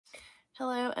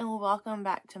Hello and welcome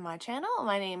back to my channel.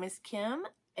 My name is Kim.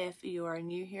 If you are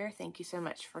new here, thank you so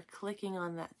much for clicking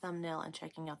on that thumbnail and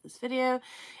checking out this video.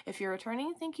 If you're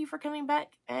returning, thank you for coming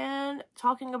back and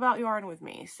talking about yarn with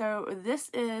me. So this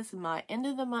is my end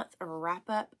of the month wrap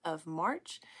up of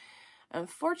March.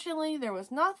 Unfortunately, there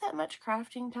was not that much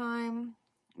crafting time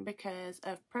because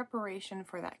of preparation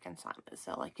for that consignment.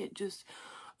 So like it just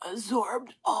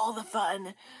absorbed all the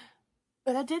fun.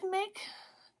 But I did make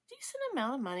decent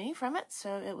amount of money from it,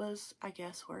 so it was, I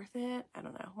guess, worth it. I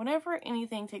don't know. Whenever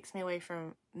anything takes me away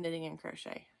from knitting and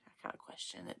crochet, I kind of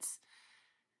question its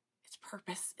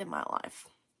purpose in my life.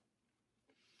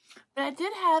 But I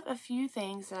did have a few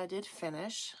things that I did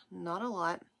finish, not a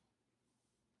lot.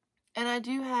 And I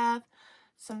do have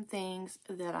some things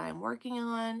that I'm working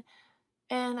on,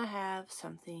 and I have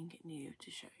something new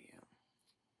to show you.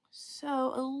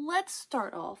 So let's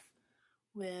start off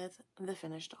with the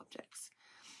finished objects.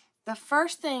 The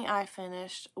first thing I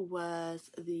finished was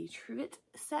the trivet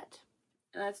set,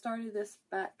 and I started this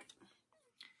back,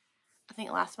 I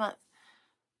think last month.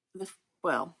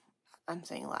 Well, I'm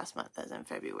saying last month as in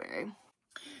February.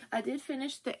 I did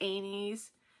finish the Annie's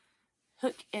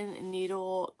Hook and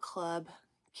Needle Club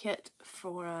kit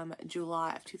from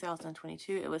July of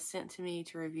 2022. It was sent to me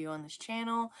to review on this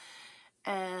channel,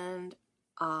 and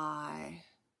I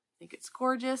think it's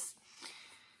gorgeous.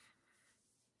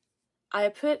 I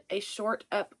put a short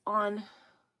up on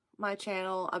my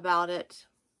channel about it,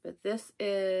 but this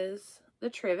is the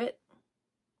trivet,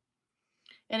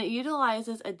 and it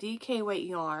utilizes a DK weight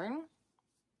yarn.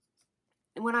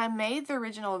 When I made the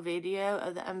original video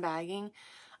of the unbagging,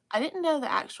 I didn't know the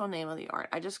actual name of the yarn.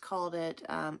 I just called it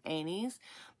Annie's,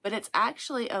 but it's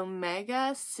actually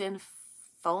Omega Sinfonia.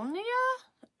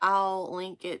 I'll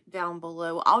link it down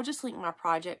below. I'll just link my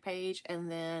project page,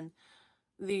 and then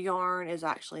the yarn is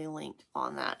actually linked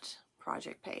on that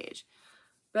project page.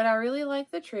 But I really like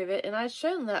the trivet, and I've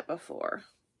shown that before.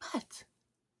 But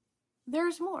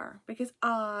there's more, because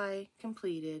I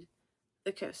completed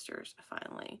the coasters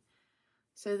finally.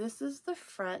 So this is the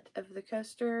front of the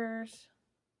coasters.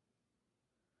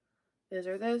 Those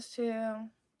are those two.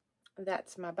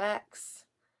 That's my backs.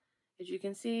 As you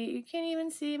can see, you can't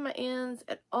even see my ends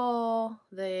at all.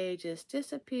 They just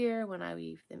disappear when I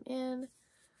weave them in.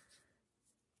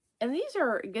 And these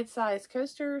are good sized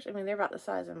coasters. I mean, they're about the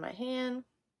size of my hand.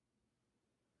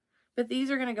 But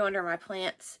these are going to go under my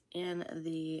plants in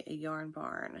the yarn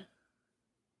barn.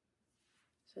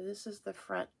 So this is the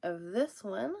front of this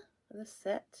one, this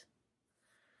set,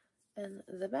 and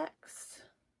the backs.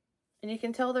 And you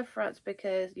can tell the fronts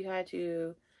because you had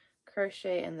to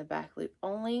crochet in the back loop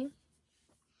only.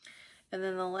 And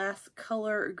then the last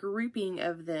color grouping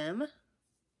of them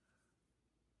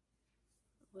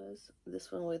was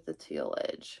this one with the teal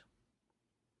edge.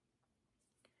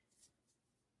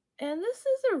 And this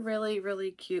is a really,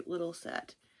 really cute little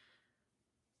set.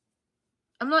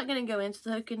 I'm not going to go into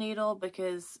the hook and needle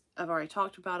because I've already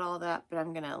talked about all that, but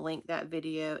I'm going to link that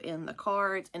video in the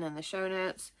cards and in the show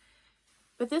notes.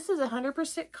 But this is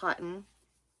 100% cotton.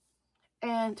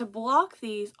 And to block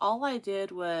these, all I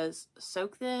did was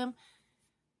soak them,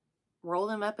 roll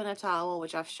them up in a towel,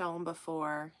 which I've shown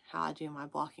before how I do my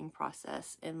blocking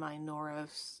process in my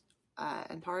Noros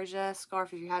Antarja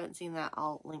scarf. If you haven't seen that,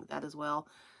 I'll link that as well,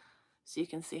 so you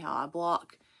can see how I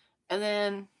block. And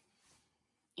then,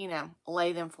 you know,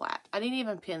 lay them flat. I didn't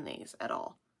even pin these at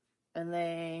all. And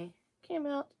they came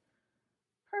out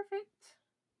perfect.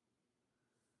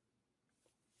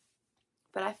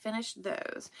 But I finished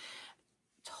those.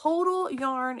 Total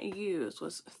yarn used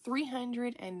was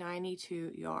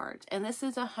 392 yards. And this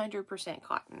is 100%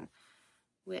 cotton,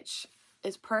 which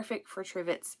is perfect for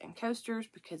trivets and coasters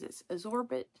because it's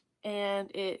absorbent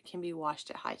and it can be washed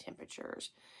at high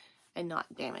temperatures and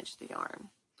not damage the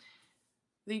yarn.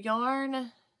 The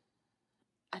yarn,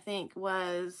 I think,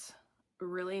 was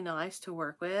really nice to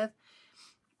work with.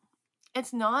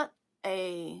 It's not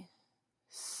a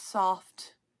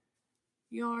soft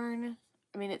yarn.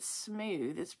 I mean, it's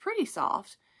smooth. It's pretty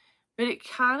soft, but it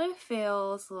kind of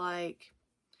feels like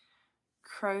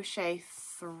crochet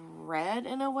thread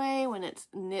in a way when it's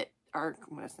knit, or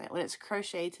when it's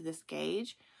crocheted to this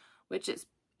gauge, which it's,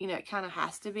 you know, it kind of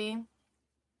has to be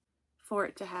for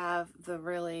it to have the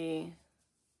really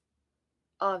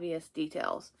obvious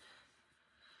details.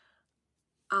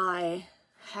 I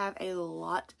have a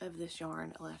lot of this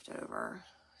yarn left over,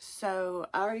 so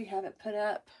I already have it put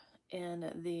up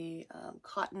in the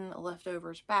cotton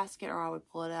leftovers basket, or I would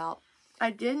pull it out.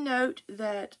 I did note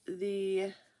that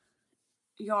the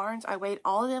yarns, I weighed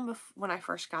all of them when I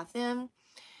first got them,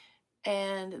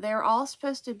 And they're all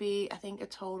supposed to be, I think, a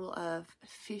total of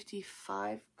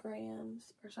 55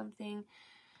 grams or something.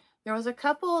 There was a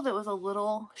couple that was a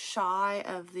little shy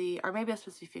of the, or maybe it's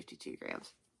supposed to be 52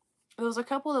 grams. There was a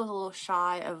couple that was a little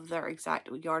shy of their exact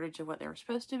yardage of what they were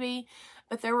supposed to be,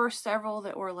 but there were several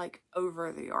that were like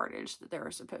over the yardage that they were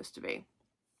supposed to be.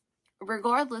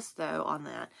 Regardless, though, on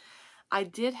that, I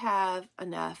did have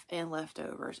enough and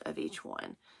leftovers of each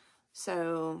one.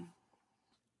 So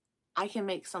I can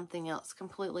make something else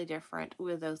completely different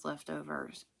with those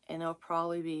leftovers, and it'll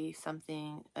probably be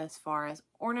something as far as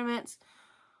ornaments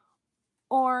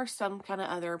or some kind of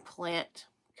other plant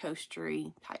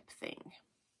coastery type thing.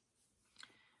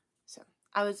 So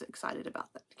I was excited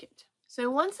about that kit.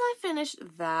 So once I finished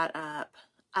that up,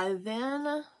 I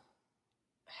then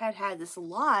had this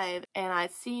live, and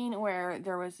I'd seen where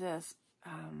there was this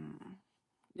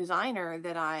designer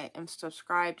that I am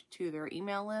subscribed to their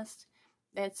email list.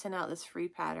 They had sent out this free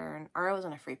pattern, or it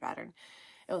wasn't a free pattern,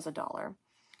 it was $1.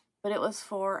 But it was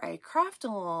for a craft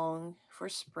along for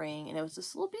spring, and it was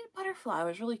this little bead butterfly. It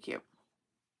was really cute.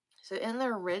 So in the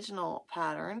original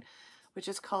pattern, which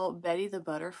is called Betty the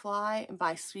Butterfly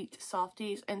by Sweet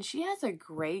Softies, and she has a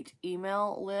great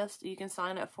email list you can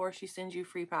sign up for. She sends you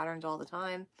free patterns all the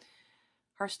time.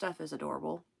 Her stuff is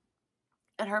adorable.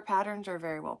 And her patterns are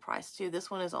very well priced too.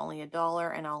 This one is only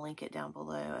 $1, and I'll link it down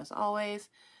below as always.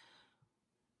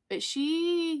 But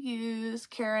she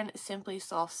used Karen Simply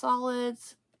Soft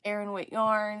Solids, Aran Weight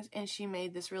yarns, and she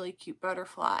made this really cute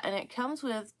butterfly. And it comes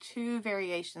with 2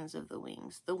 variations of the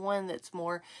wings. The one that's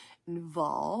more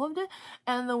involved,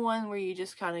 and the one where you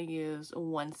just kind of use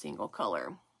one single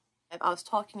color. I was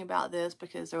talking about this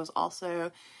because there was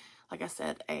also, like I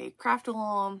said, a craft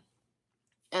along.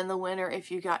 And the winner,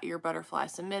 if you got your butterfly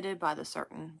submitted by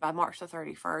March the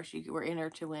 31st, you were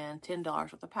entered to win $10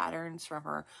 worth of patterns from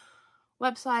her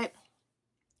website,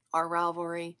 our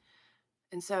Ravelry.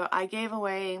 And so I gave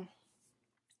away,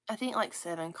 I think, like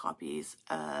 7 copies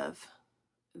of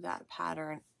that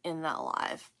pattern in that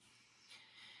live.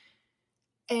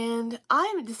 And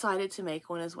I decided to make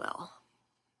one as well.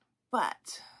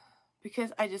 But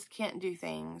because I just can't do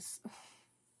things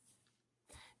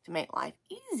to make life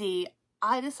easy,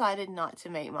 I decided not to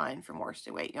make mine from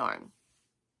worsted weight yarn.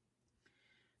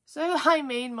 So I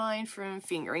made mine from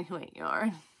fingering weight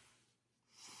yarn.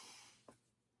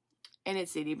 And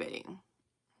it's itty bitty.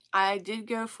 I did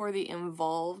go for the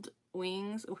involved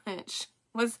wings, which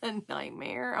was a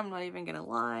nightmare. I'm not even gonna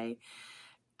lie.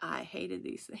 I hated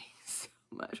these things so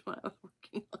much when I was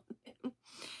working on them.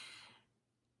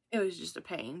 It was just a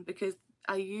pain because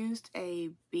I used a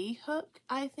bee hook,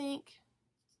 I think.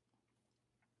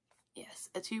 Yes,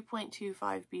 a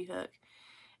 2.25 bee hook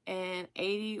and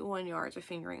 81 yards of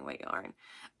fingering weight yarn.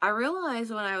 I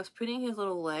realized when I was putting his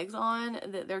little legs on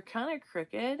that they're kind of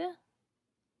crooked.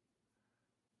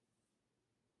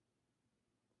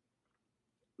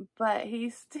 But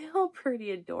he's still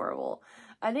pretty adorable.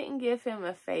 I didn't give him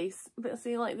a face, but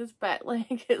see, like, this back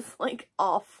leg is like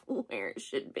off where it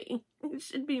should be. It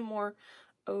should be more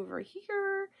over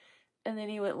here, and then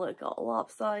he would look all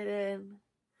lopsided.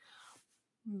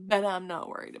 But I'm not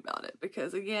worried about it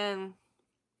because, again,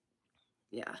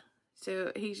 yeah.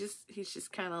 So he's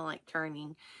just kind of like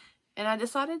turning, and I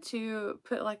decided to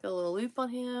put like a little loop on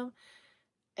him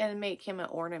and make him an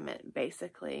ornament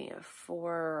basically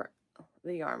for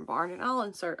the yarn barn. And I'll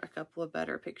insert a couple of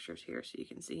better pictures here so you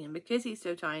can see him. Because he's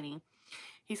so tiny,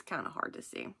 he's kind of hard to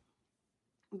see.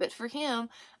 But for him,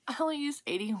 I only used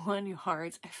 81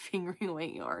 yards of fingering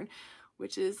weight yarn,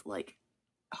 which is like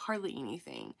hardly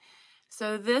anything.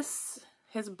 So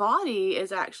his body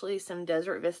is actually some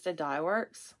Desert Vista Dye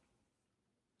Works.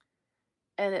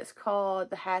 And it's called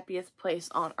The Happiest Place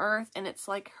on Earth. And it's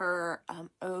like her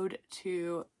ode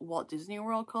to Walt Disney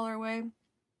World colorway.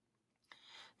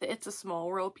 The It's a Small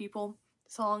World People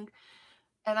song.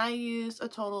 And I used a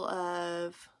total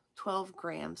of 12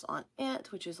 grams on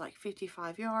it, which is like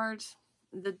 55 yards.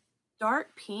 The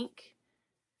dark pink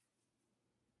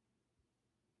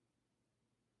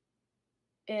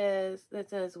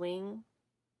that's in his wing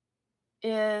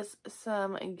is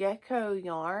some gecko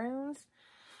yarns.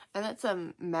 And that's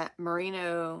a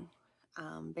merino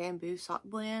bamboo sock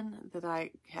blend that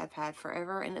I have had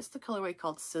forever. And it's the colorway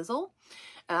called Sizzle.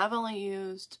 And I've only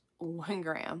used 1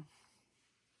 gram.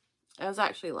 It was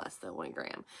actually less than 1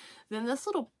 gram. Then this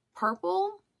little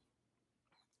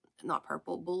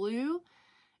blue.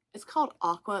 It's called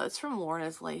Aqua. It's from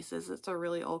Lorna's Laces. It's a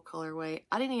really old colorway.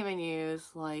 I didn't even use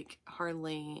like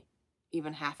hardly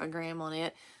even half a gram on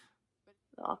it.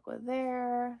 The aqua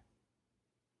there.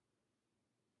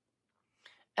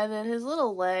 And then his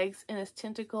little legs and his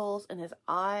tentacles and his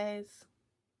eyes.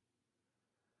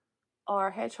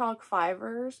 are hedgehog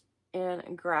fibers in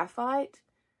graphite,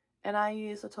 and I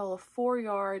used a total of 4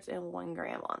 yards and 1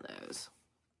 gram on those.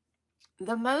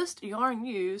 The most yarn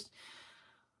used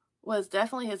was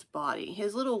definitely his body.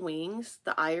 His little wings,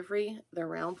 the ivory, the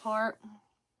round part,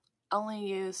 only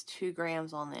used 2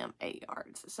 grams on them, 8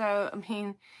 yards. So, I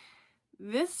mean,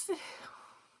 this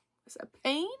is a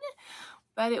pain,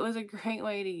 but it was a great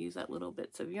way to use up little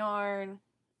bits of yarn.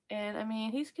 And, I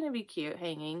mean, he's going to be cute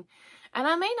hanging. And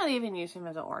I may not even use him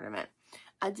as an ornament.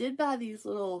 I did buy these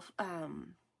little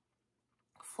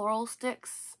floral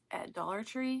sticks at Dollar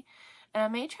Tree. And I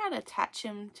may try to attach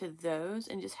him to those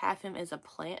and just have him as a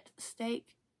plant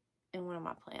stake in one of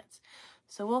my plants.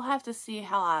 So we'll have to see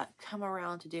how I come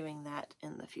around to doing that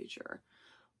in the future.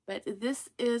 But this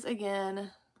is,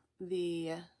 again,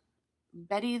 the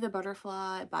Betty the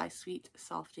Butterfly by Sweet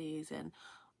Softies, and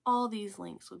all these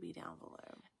links will be down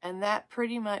below. And that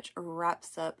pretty much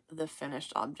wraps up the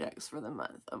finished objects for the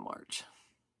month of March.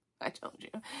 I told you,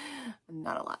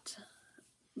 not a lot.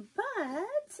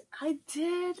 But I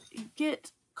did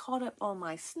get caught up on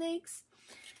my snakes,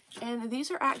 and these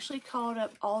are actually caught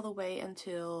up all the way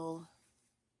until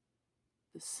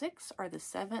the 6th or the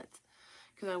 7th,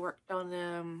 because I worked on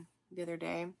them the other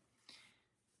day.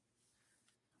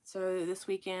 So this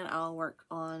weekend I'll work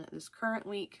on this current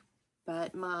week,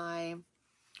 but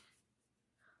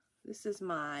this is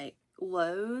my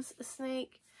Lowe's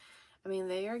snake. I mean,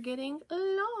 they are getting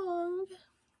long.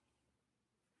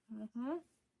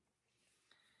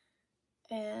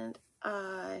 And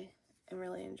I am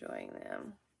really enjoying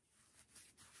them.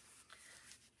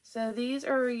 So these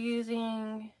are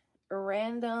using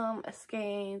random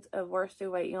skeins of worsted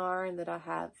weight yarn that I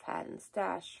have had in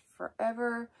stash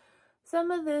forever.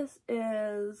 Some of this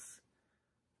is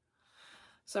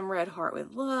some Red Heart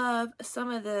with Love. Some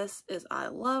of this is I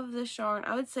love this yarn.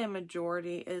 I would say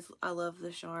majority is I love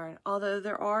this yarn. Although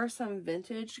there are some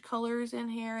vintage colors in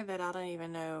here that I don't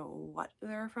even know what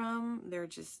they're from. They're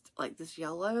just like this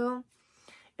yellow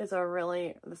is a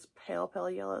really, this pale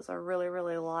yellow is a really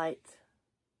light,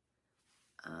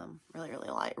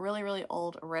 really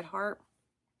old Red Heart.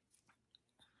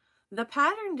 The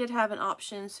pattern did have an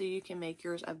option so you can make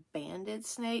yours a banded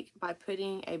snake by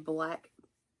putting a black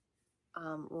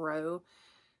row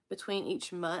between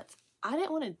each month. I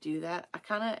didn't want to do that. I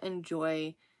kind of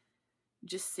enjoy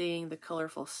just seeing the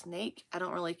colorful snake. I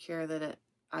don't really care that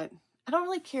I don't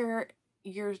really care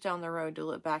years down the road to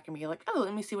look back and be like, oh,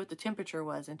 let me see what the temperature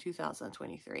was in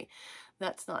 2023.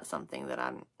 That's not something that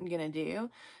I'm gonna do.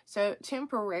 So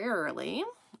temporarily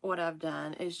what I've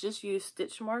done is just use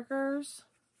stitch markers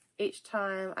each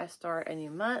time I start a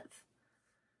new month,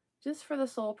 just for the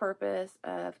sole purpose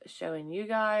of showing you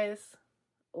guys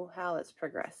how it's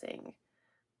progressing.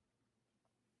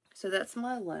 So that's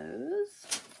my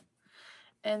lows,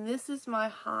 and this is my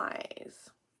highs.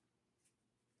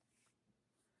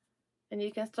 And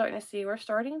you can start to see we're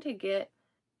starting to get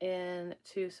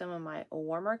into some of my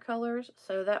warmer colors.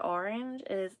 So that orange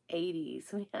is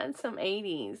 80s. We had some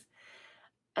 80s,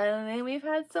 and then we've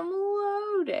had some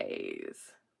low days.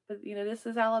 But you know, this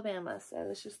is Alabama, so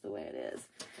it's just the way it is.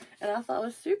 And I thought it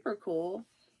was super cool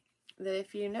that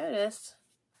if you noticed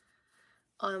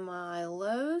on my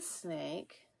low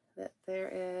snake that there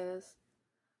is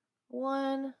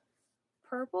one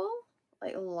purple,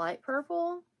 like light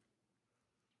purple.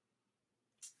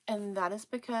 And that is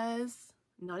because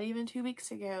not even 2 weeks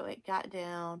ago it got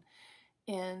down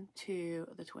into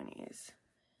the 20s.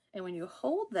 And when you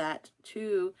hold that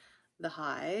to the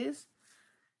highs,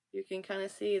 you can kind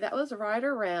of see that was right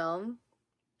around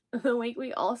the week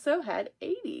we also had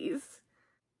 80s.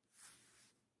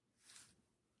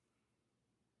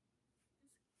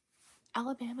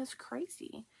 Alabama's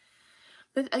crazy.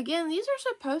 But again, these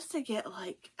are supposed to get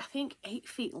like, I think 8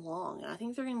 feet long. And I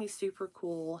think they're going to be super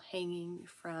cool hanging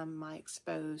from my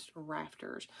exposed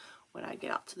rafters when I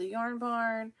get out to the yarn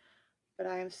barn. But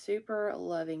I am super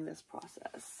loving this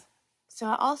process. So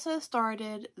I also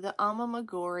started the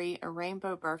Amamagori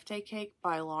Rainbow Birthday Cake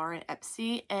by Lauren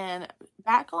Epsy. And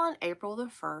back on April the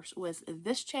 1st was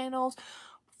this channel's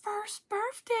first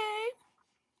birthday.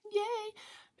 Yay!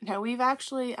 Now we've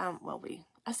actually, I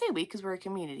say we because we're a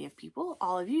community of people.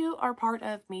 All of you are part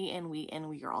of me, and we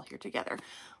are all here together.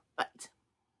 But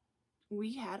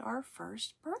we had our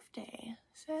first birthday.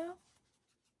 So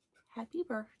happy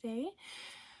birthday.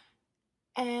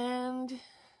 And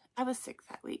I was sick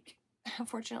that week,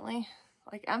 unfortunately.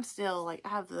 Like, I'm still, like, I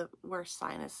have the worst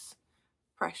sinus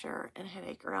pressure and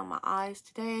headache around my eyes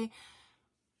today.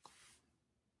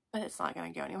 But it's not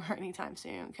going to go anywhere anytime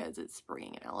soon because it's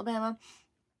spring in Alabama.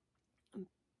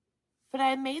 But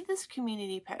I made this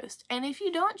community post, and if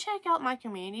you don't check out my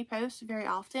community posts very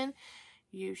often,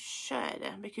 you should,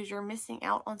 because you're missing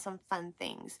out on some fun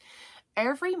things.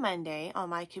 Every Monday on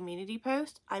my community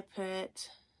post, I put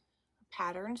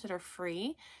patterns that are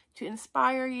free to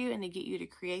inspire you and to get you to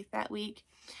create that week.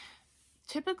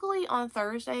 Typically on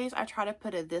Thursdays, I try to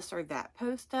put a this or that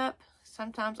post up.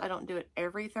 Sometimes I don't do it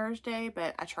every Thursday,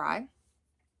 but I try.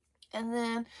 And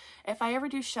then if I ever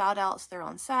do shout outs, they're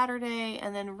on Saturday,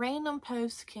 and then random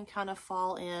posts can kind of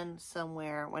fall in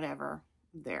somewhere whenever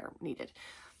they're needed.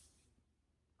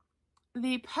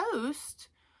 The posts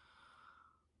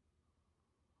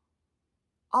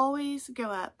always go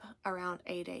up around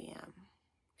 8 a.m.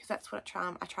 because that's what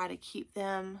I try to keep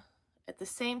them at the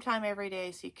same time every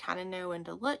day, so you kind of know when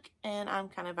to look, and I'm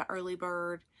kind of an early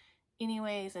bird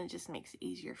anyways, and it just makes it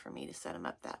easier for me to set them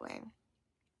up that way.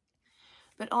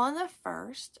 But on the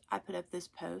 1st, I put up this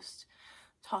post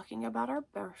talking about our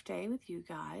birthday with you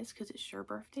guys, because it's your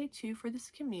birthday too for this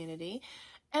community.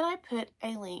 And I put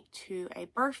a link to a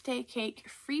birthday cake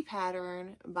free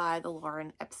pattern by the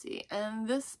Lauren Epsy. And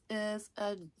this is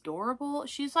adorable.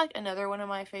 She's like another one of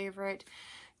my favorite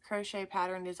crochet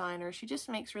pattern designers. She just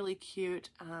makes really cute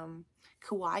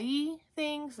kawaii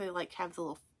things. They like have the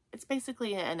little, it's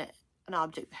basically an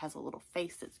object that has a little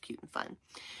face that's cute and fun.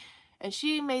 And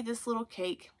she made this little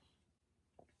cake,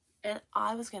 and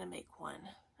I was going to make one.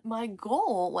 My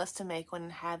goal was to make one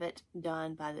and have it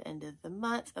done by the end of the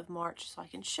month of March so I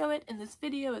can show it in this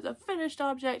video as a finished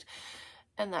object,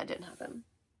 and that didn't happen.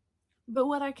 But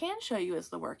what I can show you is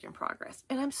the work in progress,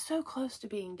 and I'm so close to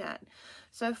being done.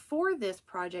 So for this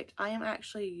project, I am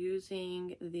actually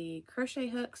using the crochet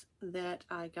hooks that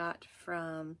I got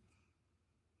from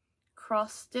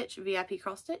Cross Stitch, VIP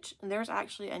Cross Stitch, and there's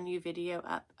actually a new video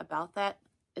up about that.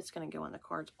 It's going to go in the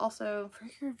cards also for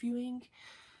your viewing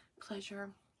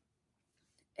pleasure.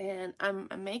 And I'm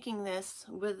making this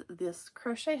with this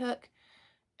crochet hook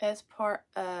as part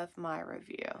of my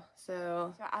review.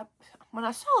 So when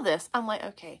I saw this, I'm like,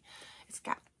 okay, it's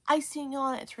got icing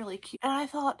on it, it's really cute. And I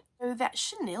thought, oh, that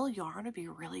chenille yarn would be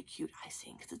really cute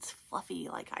icing because it's fluffy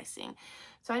like icing.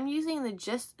 So I'm using the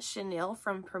Just Chenille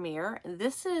from Premier.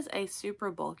 This is a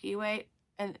super bulky weight,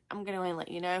 and I'm going to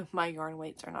let you know my yarn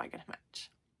weights are not going to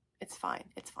match. It's fine.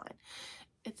 It's fine.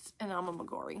 And I'm a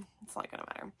Magori. It's not going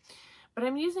to matter. But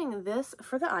I'm using this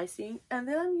for the icing, and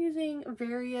then I'm using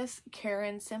various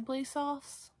Caron Simply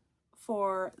Softs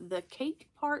for the cake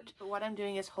part. But what I'm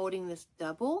doing is holding this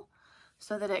double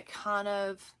so that it kind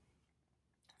of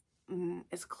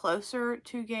is closer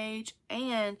to gauge,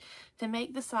 and to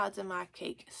make the sides of my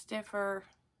cake stiffer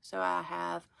so I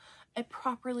have a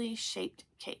properly shaped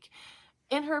cake.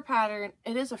 In her pattern,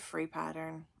 it is a free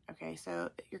pattern. Okay,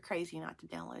 so you're crazy not to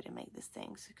download and make this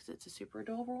thing because it's a super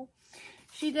adorable.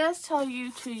 She does tell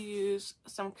you to use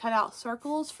some cutout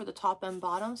circles for the top and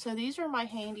bottom. So these are my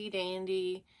handy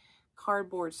dandy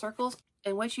cardboard circles.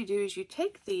 And what you do is you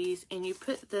take these and you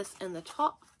put this in the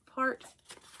top part,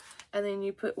 and then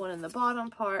you put one in the bottom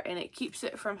part, and it keeps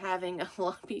it from having a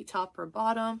lumpy top or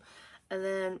bottom. And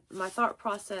then my thought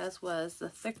process was the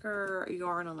thicker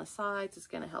yarn on the sides is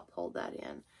going to help hold that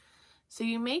in. So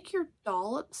you make your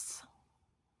dollops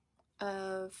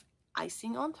of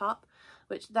icing on top,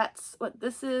 which that's what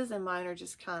this is, and mine are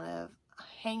just kind of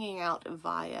hanging out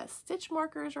via stitch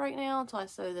markers right now until I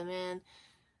sew them in.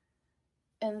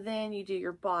 And then you do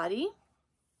your body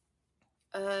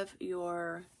of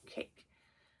your cake.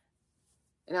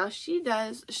 Now she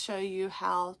does show you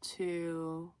how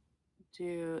to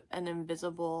do an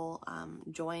invisible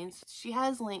joins. She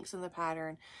has links in the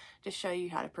pattern to show you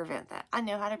how to prevent that. I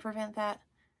know how to prevent that.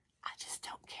 I just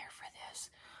don't care for this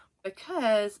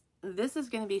because this is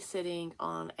going to be sitting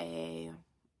on a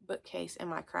bookcase in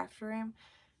my craft room,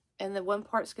 and the one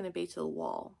part's going to be to the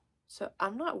wall. So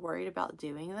I'm not worried about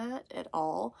doing that at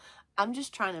all. I'm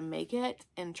just trying to make it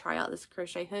and try out this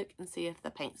crochet hook and see if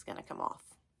the paint's going to come off.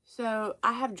 So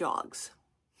I have jogs.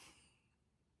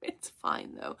 It's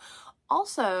fine though.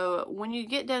 Also, when you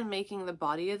get done making the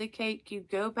body of the cake, you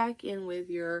go back in with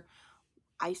your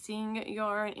icing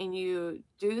yarn and you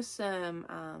do some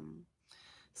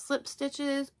slip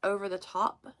stitches over the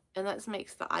top, and that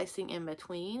makes the icing in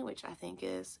between, which I think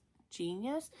is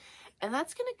genius. And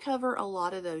that's going to cover a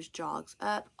lot of those jogs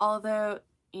up. Although,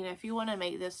 you know, if you want to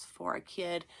make this for a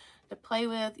kid to play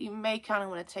with, you may kind of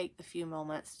want to take the few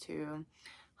moments to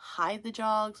hide the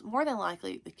jogs. More than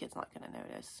likely, the kid's not going to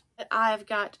notice. I've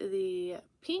got the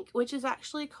pink, which is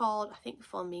actually called, I think,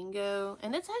 Flamingo.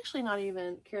 And it's actually not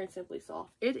even Caron Simply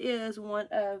Soft. It is one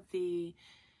of the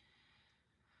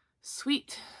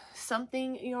Sweet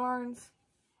something yarns.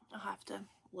 I'll have to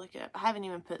look it up. I haven't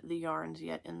even put the yarns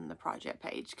yet in the project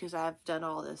page because I've done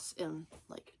all this in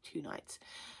like 2 nights.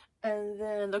 And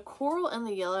then the coral and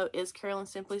the yellow is Carolyn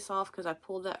Simply Soft because I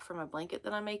pulled that from a blanket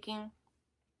that I'm making.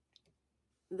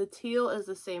 The teal is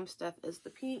the same stuff as the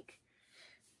pink.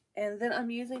 And then I'm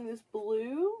using this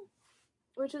blue,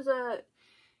 which is a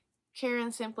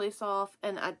Carolyn Simply Soft.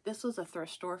 And this was a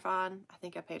thrift store find. I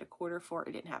think I paid $1/4 for it.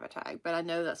 It didn't have a tag, but I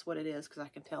know that's what it is because I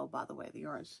can tell by the way the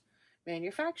yarn's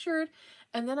manufactured.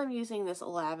 And then I'm using this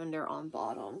lavender on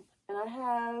bottom. And I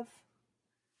have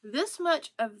this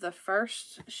much of the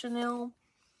first chenille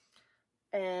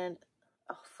and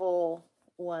a full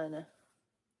one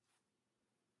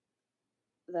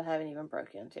that I haven't even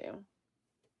broke into.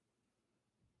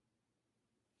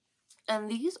 And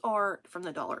these are from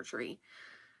the Dollar Tree.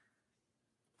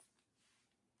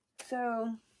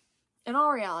 So, in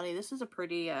all reality, this is a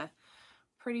pretty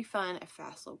fun,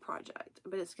 fast little project.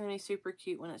 But it's going to be super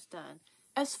cute when it's done.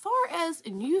 As far as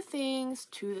new things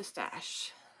to the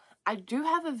stash, I do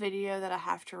have a video that I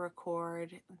have to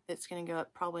record that's going to go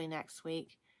up probably next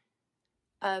week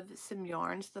of some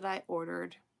yarns that I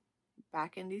ordered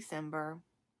back in December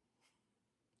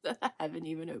that I haven't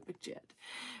even opened yet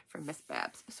from Miss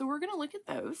Babs. So we're going to look at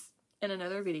those in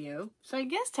another video. So I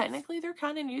guess technically they're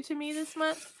kind of new to me this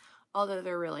month, although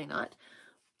they're really not.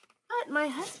 But my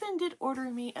husband did order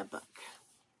me a book.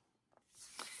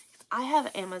 I have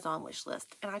an Amazon wish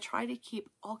list, and I try to keep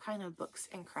all kind of books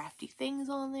and crafty things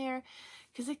on there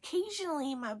because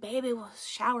occasionally my baby will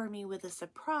shower me with a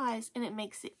surprise, and it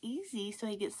makes it easy so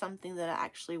he gets something that I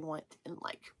actually want and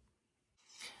like.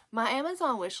 My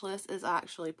Amazon wish list is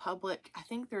actually public. I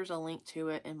think there's a link to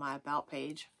it in my About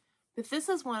page. But this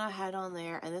is one I had on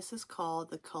there, and this is called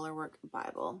the Colorwork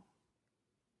Bible.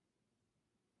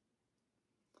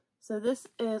 So this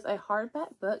is a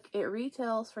hardback book. It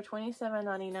retails for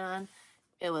 $27.99.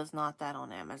 It was not that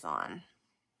on Amazon.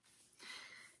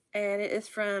 And it is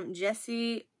from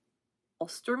Jessie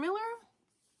Ostermiller.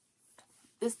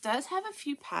 This does have a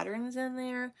few patterns in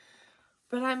there,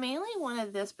 but I mainly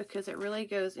wanted this because it really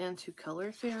goes into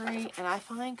color theory, and I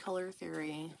find color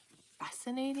theory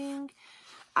fascinating.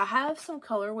 I have some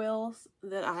color wheels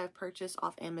that I have purchased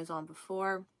off Amazon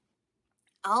before.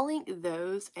 I'll link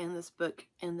those and this book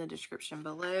in the description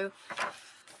below.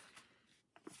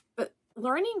 But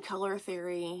learning color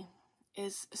theory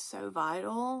is so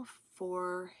vital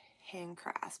for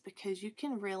handcrafts because you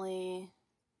can really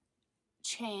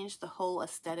change the whole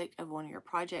aesthetic of one of your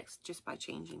projects just by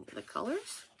changing the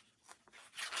colors.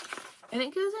 And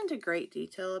it goes into great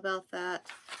detail about that,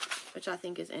 which I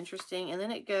think is interesting. And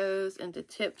then it goes into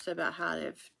tips about how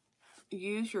to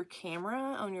use your camera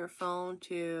on your phone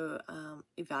to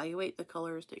evaluate the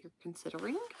colors that you're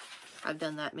considering. I've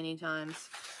done that many times.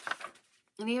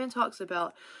 And it even talks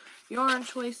about yarn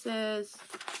choices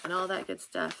and all that good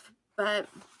stuff. But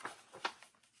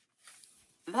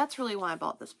that's really why I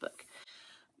bought this book.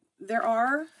 There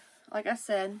are, like I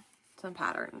said, some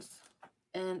patterns.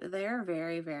 And they're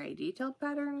very, very detailed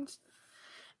patterns.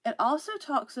 It also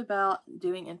talks about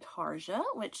doing intarsia,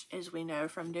 which, as we know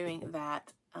from doing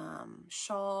that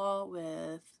shawl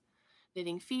with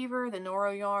Knitting Fever, the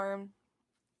Noro yarn,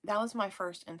 that was my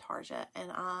first intarsia,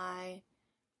 and I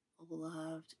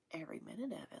loved every minute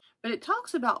of it. But it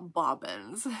talks about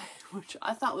bobbins, which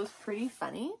I thought was pretty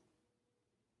funny.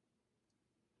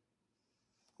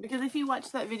 Because if you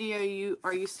watch that video,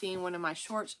 you've seen one of my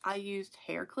shorts, I used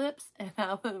hair clips, and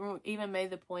I even made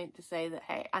the point to say that,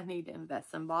 hey, I need to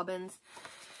invest in bobbins.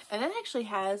 And it actually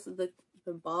has the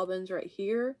bobbins right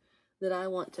here that I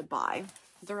want to buy.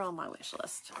 They're on my wish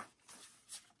list.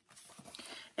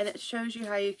 And it shows you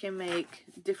how you can make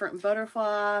different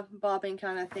butterfly bobbin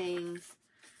kind of things.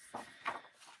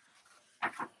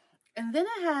 And then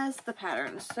it has the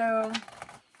patterns. So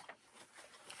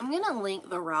I'm going to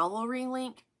link the Ravelry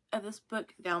link of this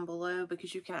book down below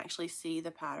because you can actually see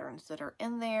the patterns that are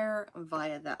in there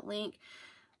via that link.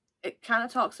 It kind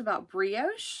of talks about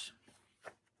brioche,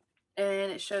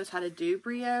 and it shows how to do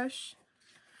brioche.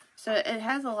 So it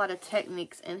has a lot of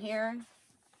techniques in here.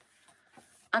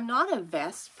 I'm not a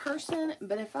vest person,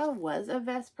 but if I was a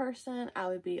vest person, I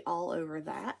would be all over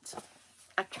that.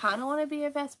 I kind of want to be a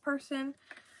vest person.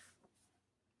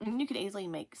 And you could easily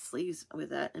make sleeves with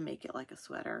that and make it like a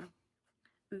sweater.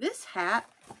 This hat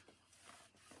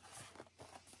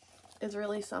is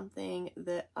really something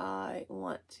that I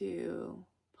want to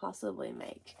possibly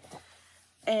make.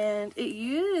 And it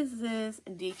uses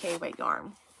DK weight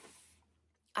yarn.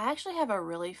 I actually have a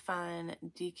really fun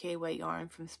DK weight yarn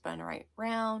from Spun Right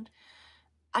Round.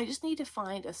 I just need to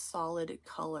find a solid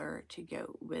color to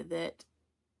go with it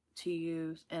to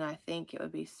use, and I think it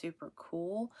would be super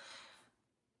cool.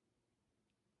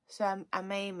 So I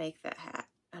may make that hat.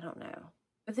 I don't know.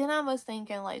 But then I was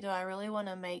thinking, like, do I really want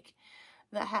to make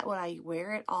that hat? Would I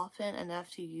wear it often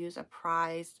enough to use a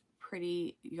prized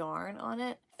pretty yarn on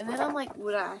it? And then I'm like,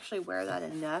 would I actually wear that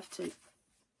enough to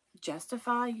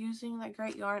justify using that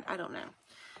great yarn? I don't know.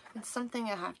 It's something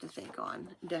I have to think on,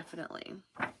 definitely.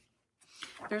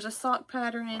 There's a sock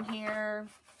pattern in here,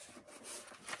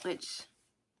 which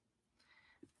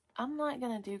I'm not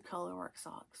going to do colorwork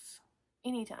socks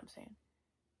anytime soon.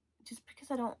 Just because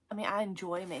I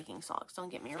enjoy making socks,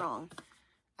 don't get me wrong.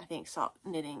 I think sock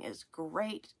knitting is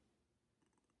great,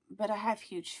 but I have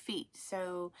huge feet,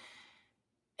 so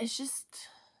it's just,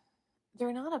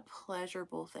 they're not a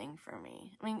pleasurable thing for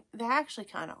me. I mean, they actually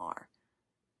kind of are,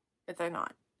 but they're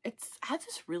not. I have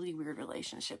this really weird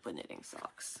relationship with knitting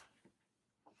socks.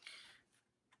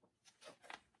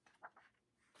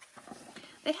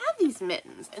 They have these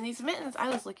mittens, and these mittens, I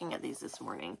was looking at these this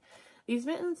morning. These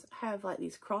mittens have like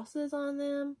these crosses on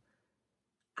them.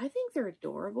 I think they're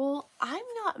adorable. I'm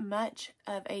not much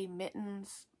of a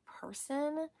mittens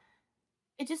person.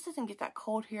 It just doesn't get that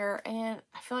cold here, and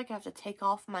I feel like I have to take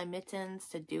off my mittens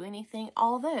to do anything.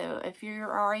 Although, if you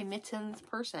are a mittens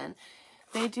person,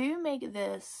 they do make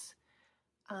this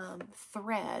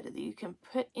thread that you can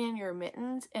put in your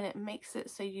mittens, and it makes it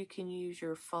so you can use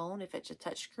your phone if it's a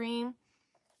touchscreen.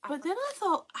 But then I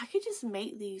thought I could just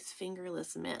make these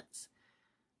fingerless mitts.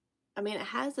 I mean, it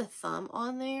has a thumb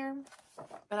on there,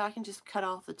 but I can just cut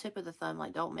off the tip of the thumb,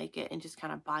 like don't make it, and just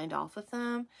kind of bind off the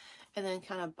thumb, and then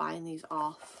kind of bind these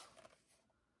off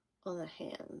on the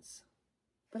hands.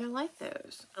 But I like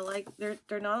those.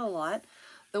 They're not a lot.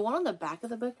 The one on the back of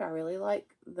the book, I really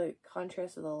like the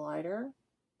contrast of the lighter.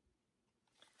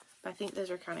 I think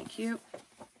those are kind of cute.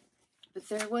 But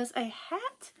there was a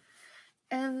hat,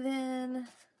 and then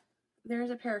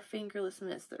there's a pair of fingerless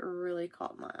mitts that really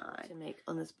caught my eye to make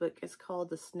on this book. It's called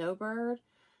the Snowbird,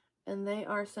 and they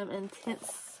are some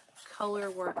intense color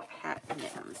work hat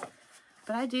mittens.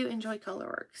 But I do enjoy color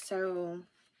work, so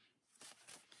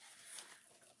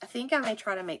I think I may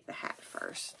try to make the hat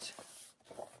first.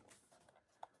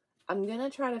 I'm going to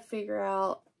try to figure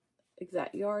out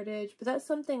exact yardage, but that's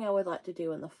something I would like to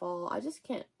do in the fall. I just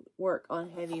can't work on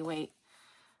heavyweight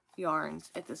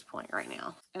yarns at this point right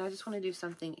now, and I just want to do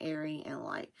something airy and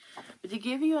light. But to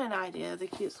give you an idea of the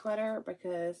cute sweater,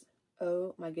 because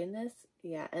oh my goodness,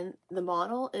 yeah, and the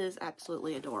model is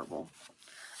absolutely adorable.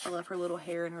 I love her little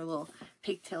hair and her little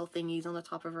pigtail thingies on the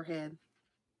top of her head.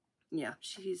 Yeah,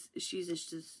 she's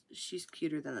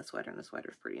cuter than the sweater, and the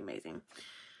sweater's pretty amazing.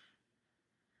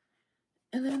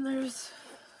 And then there's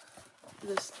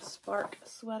this spark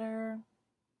sweater.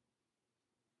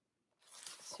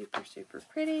 Super, super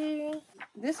pretty.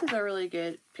 This is a really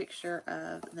good picture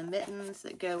of the mittens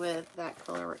that go with that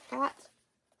colorwork hat.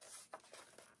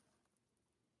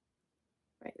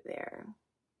 Right there.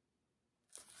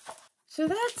 So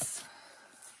that's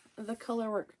the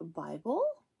Colorwork Bible.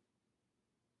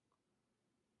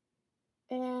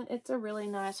 And it's a really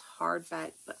nice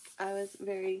hardback book. I was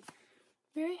very,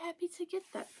 very happy to get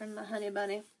that from my honey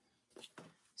bunny.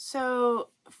 So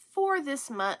for this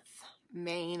month,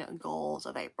 main goals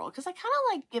of April, because I kind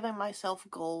of like giving myself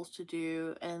goals to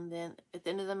do, and then at the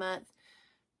end of the month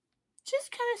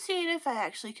just kind of seeing if I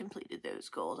actually completed those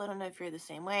goals. I don't know if you're the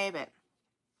same way, but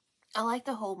I like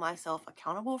to hold myself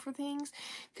accountable for things,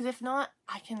 because if not,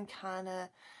 I can kind of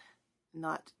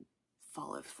not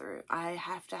follow through. I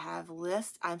have to have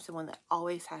lists. I'm someone that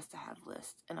always has to have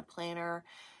lists and a planner,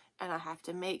 and I have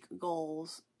to make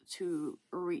goals to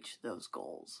reach those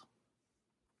goals.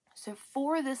 So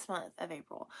for this month of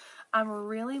April, I'm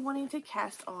really wanting to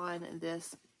cast on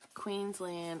this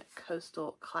Queensland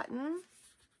Coastal Cotton.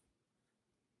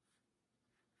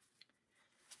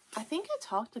 I think I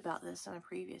talked about this in a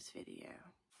previous video,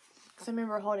 because I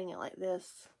remember holding it like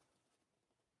this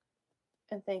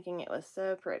and thinking it was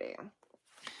so pretty.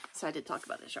 So I did talk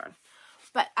about this yarn.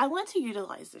 But I want to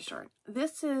utilize this yarn.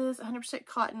 This is 100%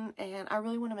 cotton, and I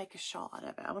really want to make a shawl out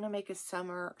of it. I want to make a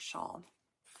summer shawl.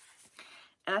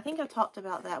 And I think I talked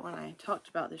about that when I talked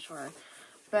about this yarn.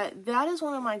 But that is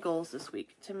one of my goals this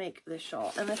week, to make this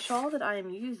shawl. And the shawl that I am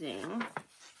using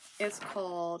is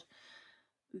called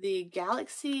the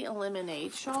Galaxy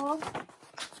Lemonade Shawl.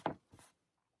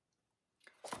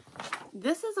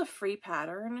 This is a free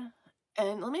pattern.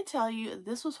 And let me tell you,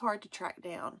 this was hard to track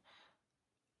down.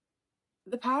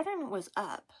 The pattern was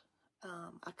up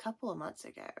a couple of months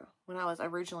ago when I was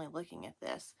originally looking at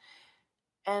this.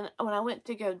 And when I went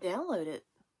to go download it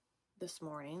this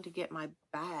morning to get my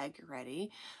bag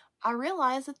ready, I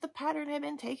realized that the pattern had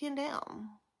been taken down.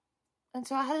 And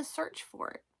so I had to search for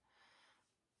it.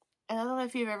 And I don't know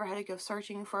if you've ever had to go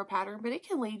searching for a pattern, but it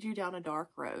can lead you down a dark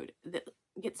road that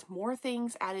gets more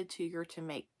things added to your to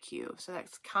make queue. So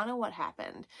that's kind of what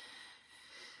happened.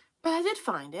 But I did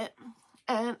find it,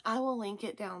 and I will link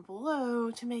it down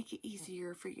below to make it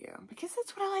easier for you, because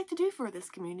that's what I like to do for this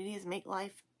community, is make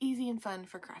life easy and fun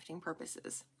for crafting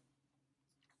purposes.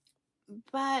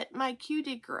 But my queue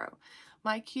did grow.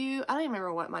 My queue, I don't even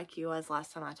remember what my queue was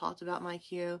last time I talked about my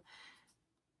queue.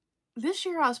 This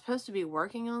year I was supposed to be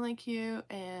working on the queue,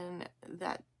 and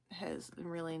that has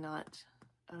really not,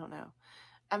 I don't know.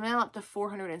 I'm now up to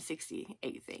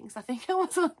 468 things. I think I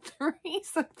was on 30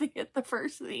 something at the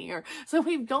first of the year. So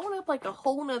we've gone up like a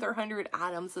whole nother 100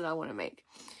 items that I want to make,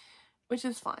 which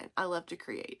is fine. I love to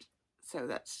create. So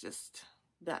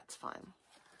that's fine.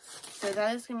 So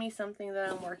that is going to be something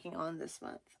that I'm working on this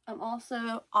month. I'm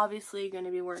also obviously going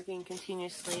to be working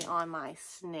continuously on my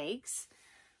snakes.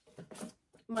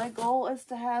 My goal is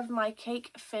to have my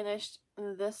cake finished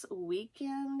this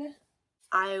weekend.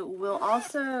 I will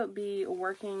also be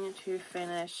working to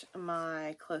finish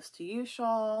my Close to You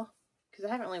shawl, because I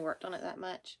haven't really worked on it that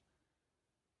much.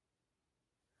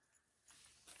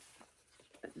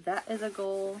 But that is a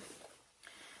goal.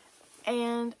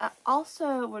 And I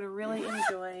also would really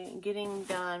enjoy getting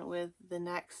done with the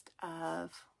next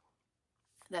of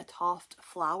the Toft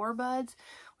flower buds,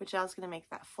 which I was going to make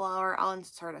that flower. I'll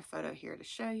insert a photo here to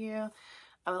show you.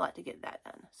 I would like to get that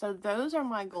done. So those are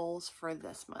my goals for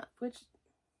this month, which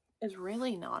is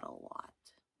really not a lot.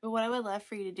 But what I would love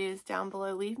for you to do is down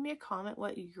below, leave me a comment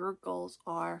what your goals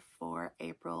are for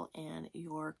April in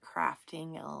your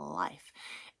crafting life.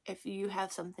 If you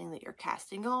have something that you're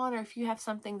casting on, or if you have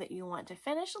something that you want to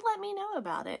finish, let me know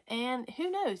about it. And who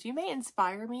knows, you may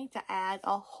inspire me to add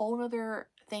a whole other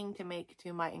thing to make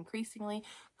to my increasingly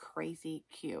crazy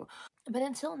queue. But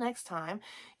until next time,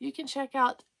 you can check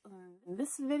out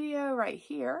this video right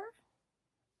here,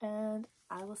 and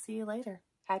I will see you later.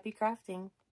 Happy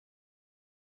crafting.